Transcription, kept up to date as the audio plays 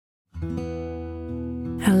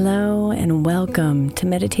Hello and welcome to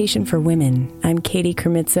Meditation for Women. I'm Katie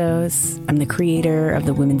Kremitzos. I'm the creator of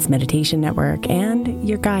the Women's Meditation Network and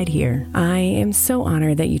your guide here. I am so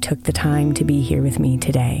honored that you took the time to be here with me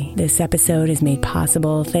today. This episode is made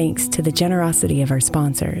possible thanks to the generosity of our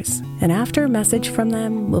sponsors. And after a message from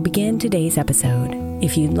them, we'll begin today's episode.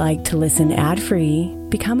 If you'd like to listen ad-free,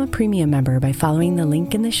 become a premium member by following the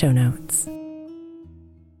link in the show notes.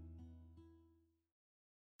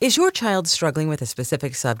 Is your child struggling with a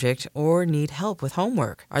specific subject or need help with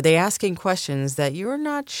homework? Are they asking questions that you're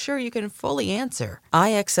not sure you can fully answer?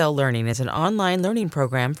 IXL Learning is an online learning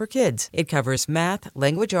program for kids. It covers math,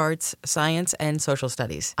 language arts, science, and social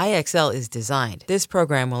studies. IXL is designed. This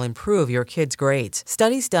program will improve your kids' grades.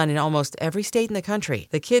 Studies done in almost every state in the country.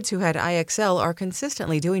 The kids who had IXL are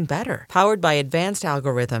consistently doing better. Powered by advanced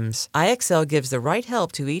algorithms, IXL gives the right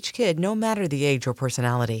help to each kid no matter the age or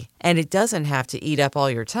personality. And it doesn't have to eat up all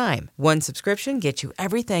your time. One subscription gets you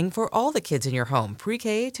everything for all the kids in your home,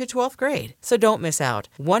 pre-K to 12th grade. So don't miss out.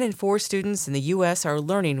 1 in 4 students in the U.S. are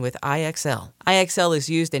learning with IXL. IXL is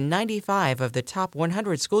used in 95 of the top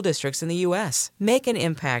 100 school districts in the U.S. Make an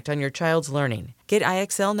impact on your child's learning. Get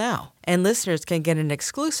IXL now. And listeners can get an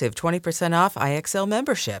exclusive 20% off IXL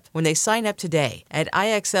membership when they sign up today at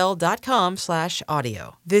IXL.com/audio.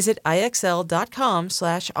 Visit IXL.com/audio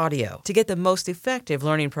to get the most effective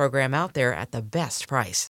learning program out there at the best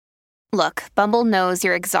price. Look, Bumble knows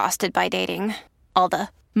you're exhausted by dating. All the,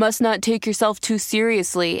 must not take yourself too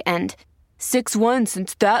seriously, and 6'1"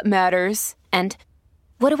 since that matters. And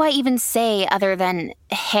what do I even say other than,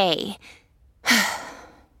 hey?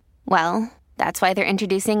 Well, that's why they're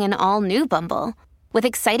introducing an all-new Bumble, with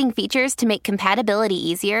exciting features to make compatibility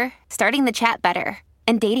easier, starting the chat better,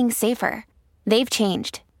 and dating safer. They've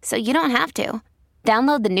changed, so you don't have to.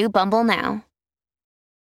 Download the new Bumble now.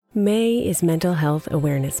 May is Mental Health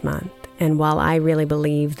Awareness Month. And while I really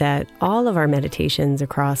believe that all of our meditations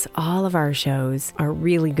across all of our shows are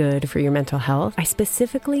really good for your mental health, I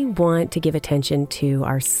specifically want to give attention to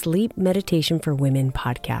our Sleep Meditation for Women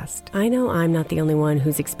podcast. I know I'm not the only one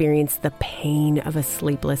who's experienced the pain of a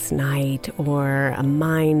sleepless night or a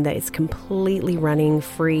mind that is completely running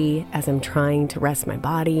free as I'm trying to rest my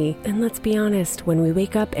body. And let's be honest, when we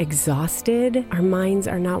wake up exhausted, our minds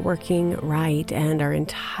are not working right and our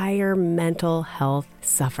entire mental health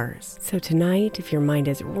suffers. So tonight, if your mind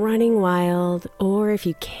is running wild or if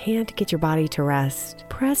you can't get your body to rest,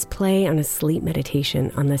 press play on a sleep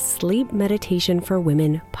meditation on the Sleep Meditation for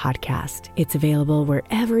Women podcast. It's available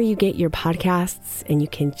wherever you get your podcasts, and you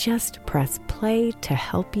can just press play to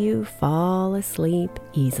help you fall asleep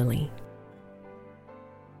easily.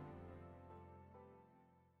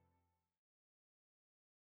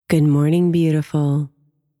 Good morning, beautiful.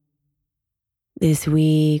 This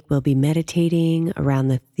week, we'll be meditating around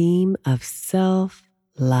the theme of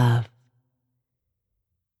self-love.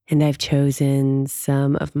 And I've chosen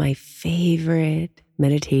some of my favorite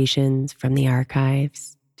meditations from the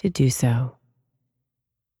archives to do so.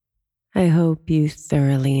 I hope you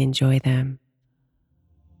thoroughly enjoy them.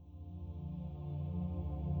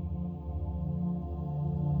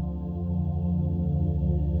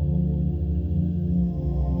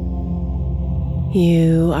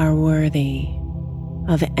 You are worthy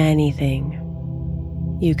of anything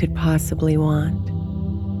you could possibly want.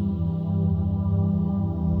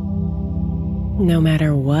 No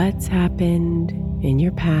matter what's happened in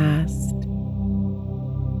your past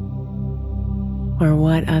or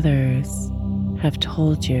what others have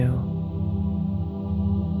told you,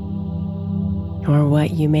 or what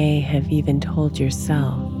you may have even told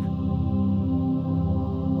yourself,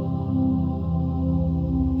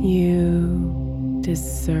 you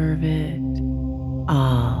deserve it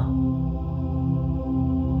all.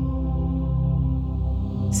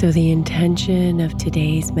 So the intention of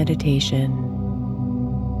today's meditation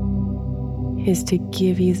is to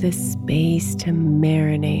give you the space to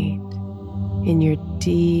marinate in your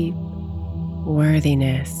deep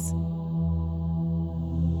worthiness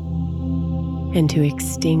and to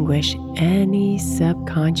extinguish any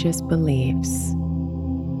subconscious beliefs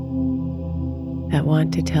that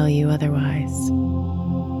want to tell you otherwise.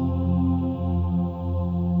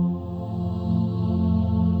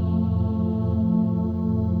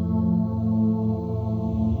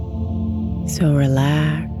 So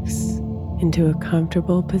relax into a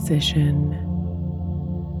comfortable position,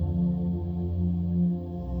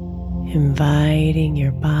 inviting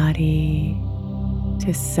your body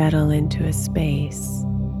to settle into a space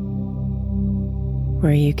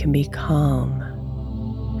where you can be calm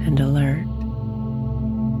and alert.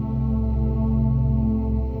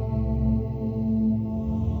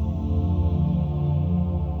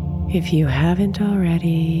 If you haven't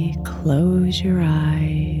already, close your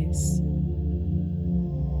eyes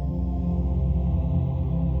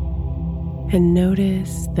and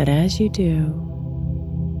notice that as you do,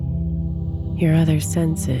 your other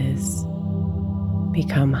senses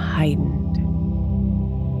become heightened.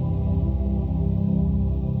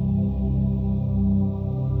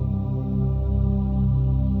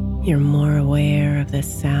 You're more aware of the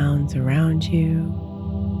sounds around you,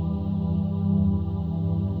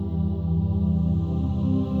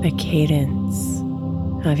 the cadence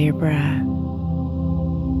of your breath,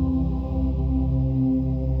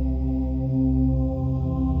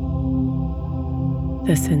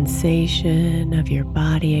 the sensation of your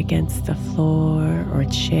body against the floor or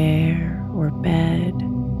chair or bed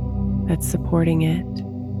that's supporting it.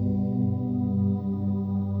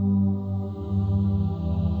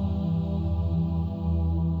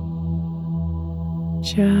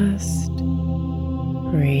 Just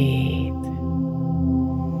breathe.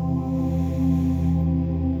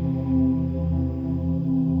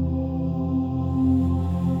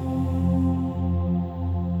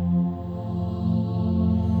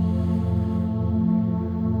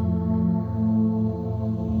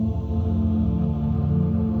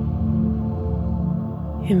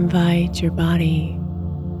 Invite your body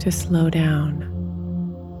to slow down.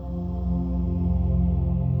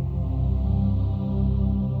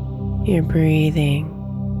 Your breathing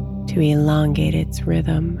to elongate its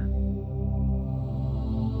rhythm.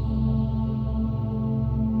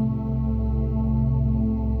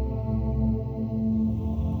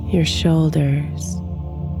 Your shoulders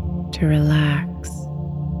to relax.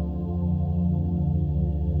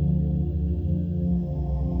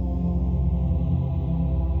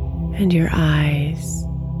 And your eyes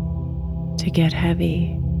to get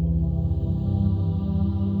heavy.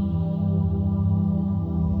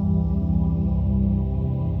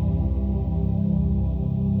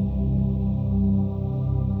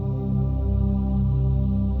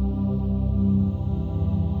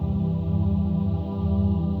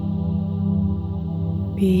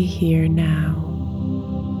 Be here now.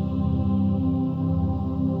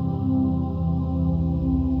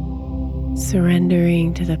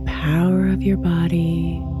 Surrendering to the power of your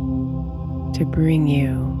body to bring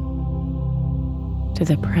you to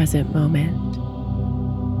the present moment.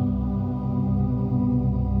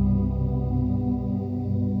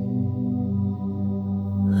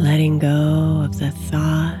 Letting go of the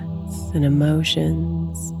thoughts and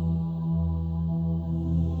emotions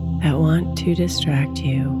that want to distract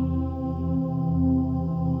you.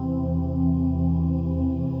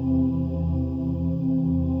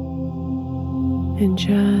 And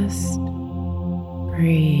just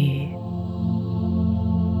breathe.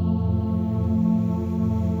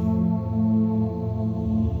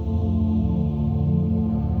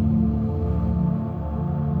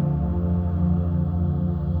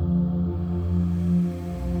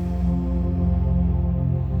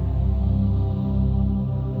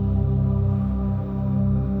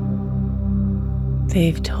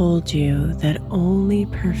 They've told you that only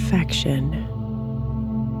perfection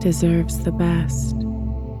deserves the best.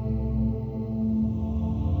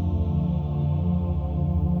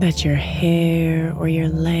 That your hair or your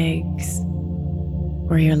legs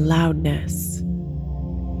or your loudness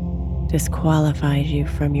disqualifies you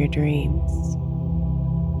from your dreams.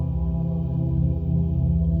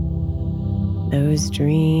 Those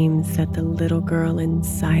dreams that the little girl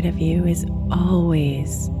inside of you is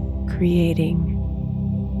always creating.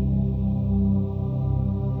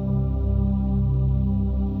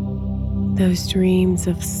 Those dreams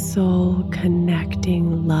of soul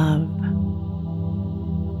connecting love.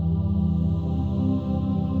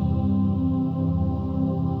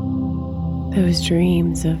 Those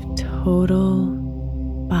dreams of total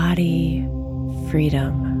body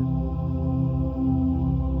freedom.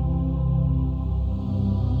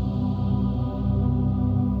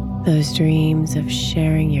 Those dreams of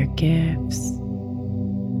sharing your gifts,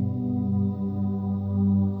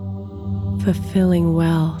 fulfilling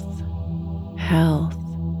wealth, health,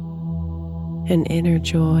 and inner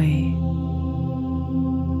joy.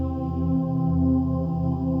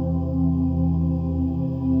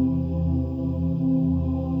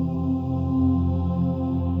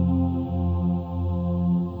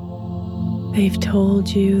 They've told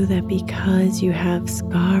you that because you have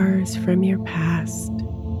scars from your past,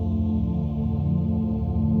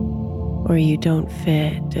 or you don't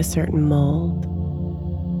fit a certain mold,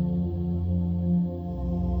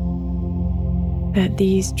 that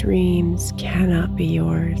these dreams cannot be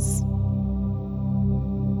yours,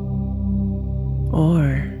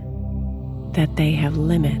 or that they have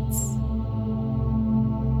limits.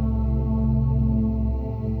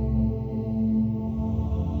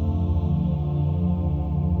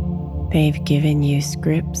 They've given you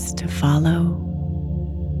scripts to follow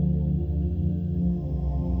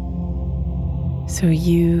so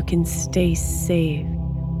you can stay safe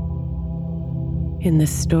in the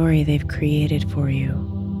story they've created for you.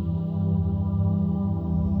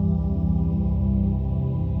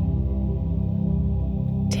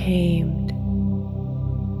 Tamed,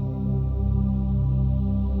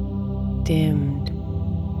 dimmed,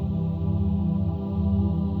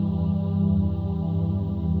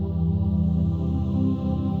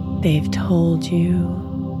 they've told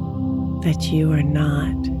you that you are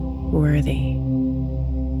not worthy.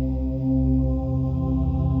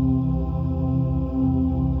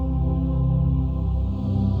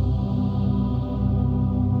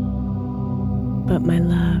 But my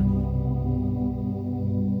love,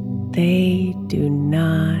 they do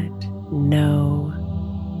not know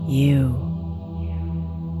you.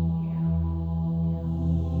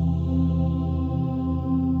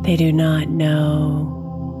 They do not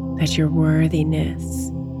know that your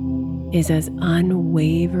worthiness is as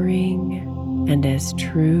unwavering and as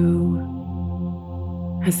true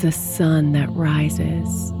as the sun that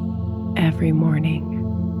rises every morning.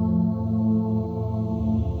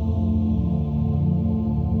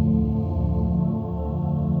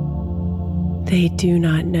 They do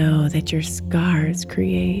not know that your scars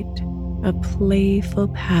create a playful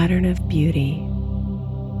pattern of beauty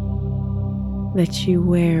that you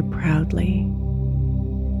wear proudly.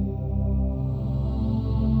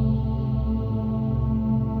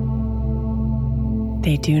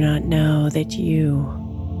 They do not know that you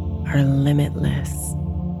are limitless.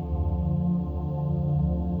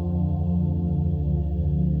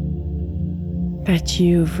 That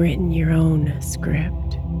you've written your own script.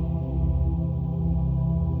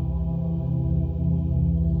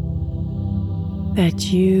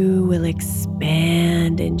 That you will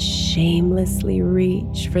expand and shamelessly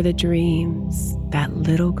reach for the dreams that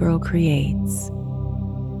little girl creates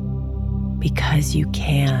because you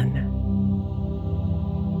can.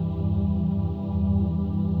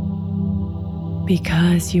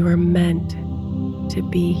 Because you are meant to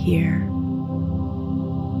be here.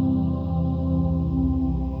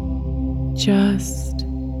 Just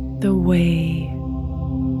the way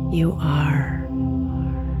you are.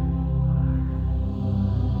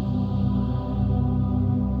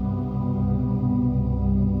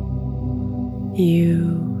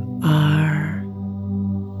 You are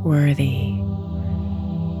worthy.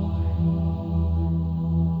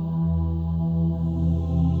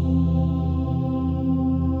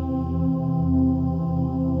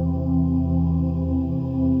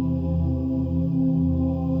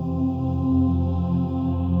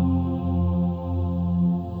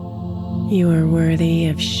 You are worthy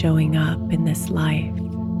of showing up in this life.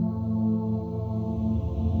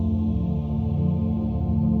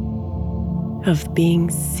 Of being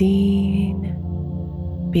seen,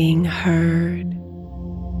 being heard,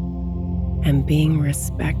 and being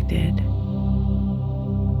respected.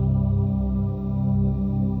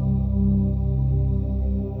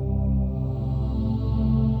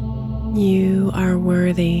 You are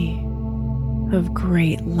worthy of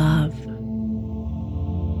great love,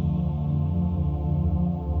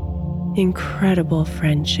 incredible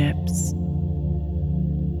friendships,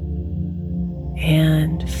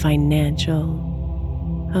 and financial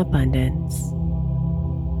abundance.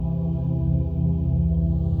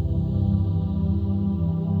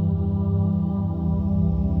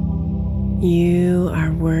 You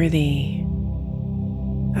are worthy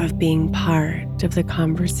of being part of the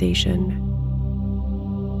conversation,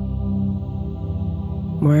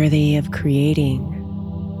 worthy of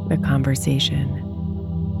creating the conversation.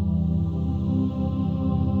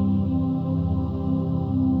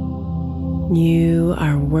 You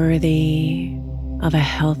are worthy of a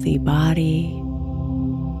healthy body,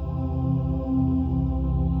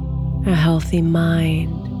 a healthy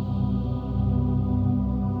mind,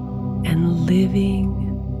 and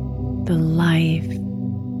living the life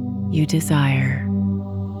you desire.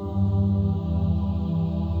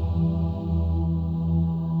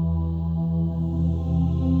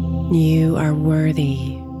 You are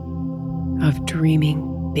worthy of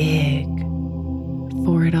dreaming big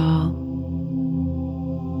for it all.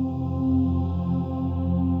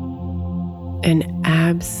 And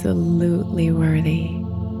absolutely worthy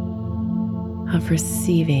of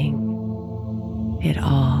receiving it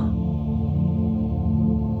all.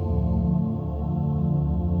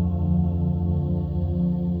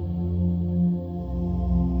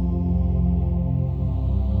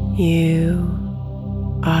 You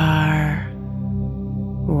are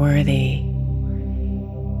worthy.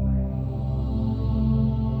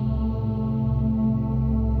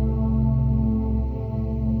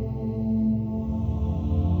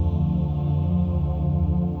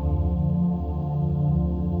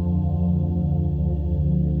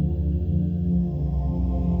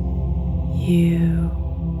 You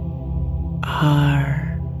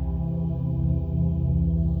are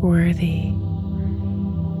worthy.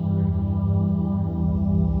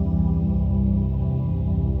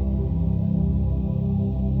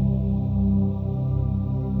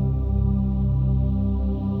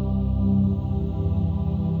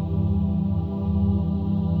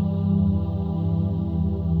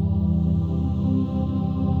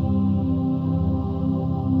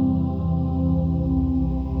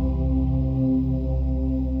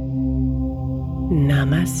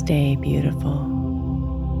 Namaste, beautiful.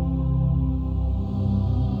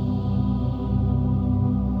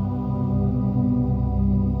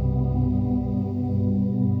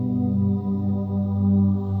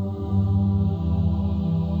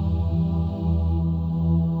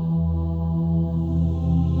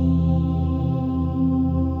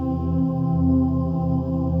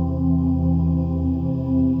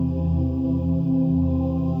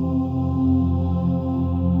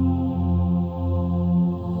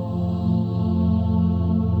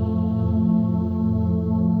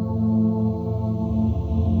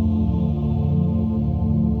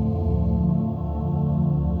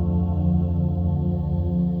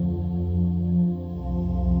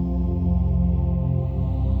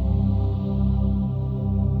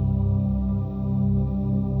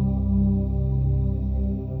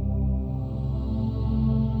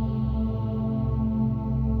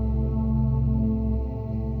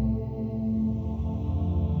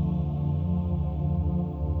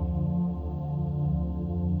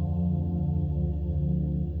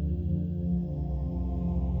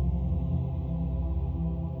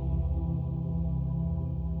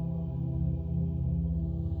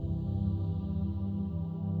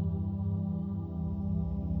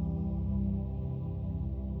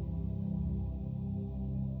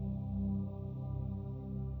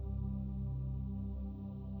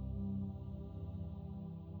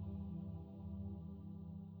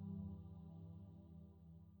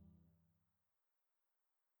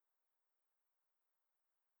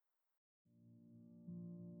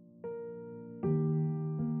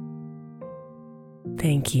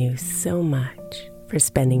 Thank you so much for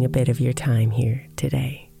spending a bit of your time here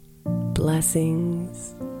today.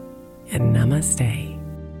 Blessings and namaste.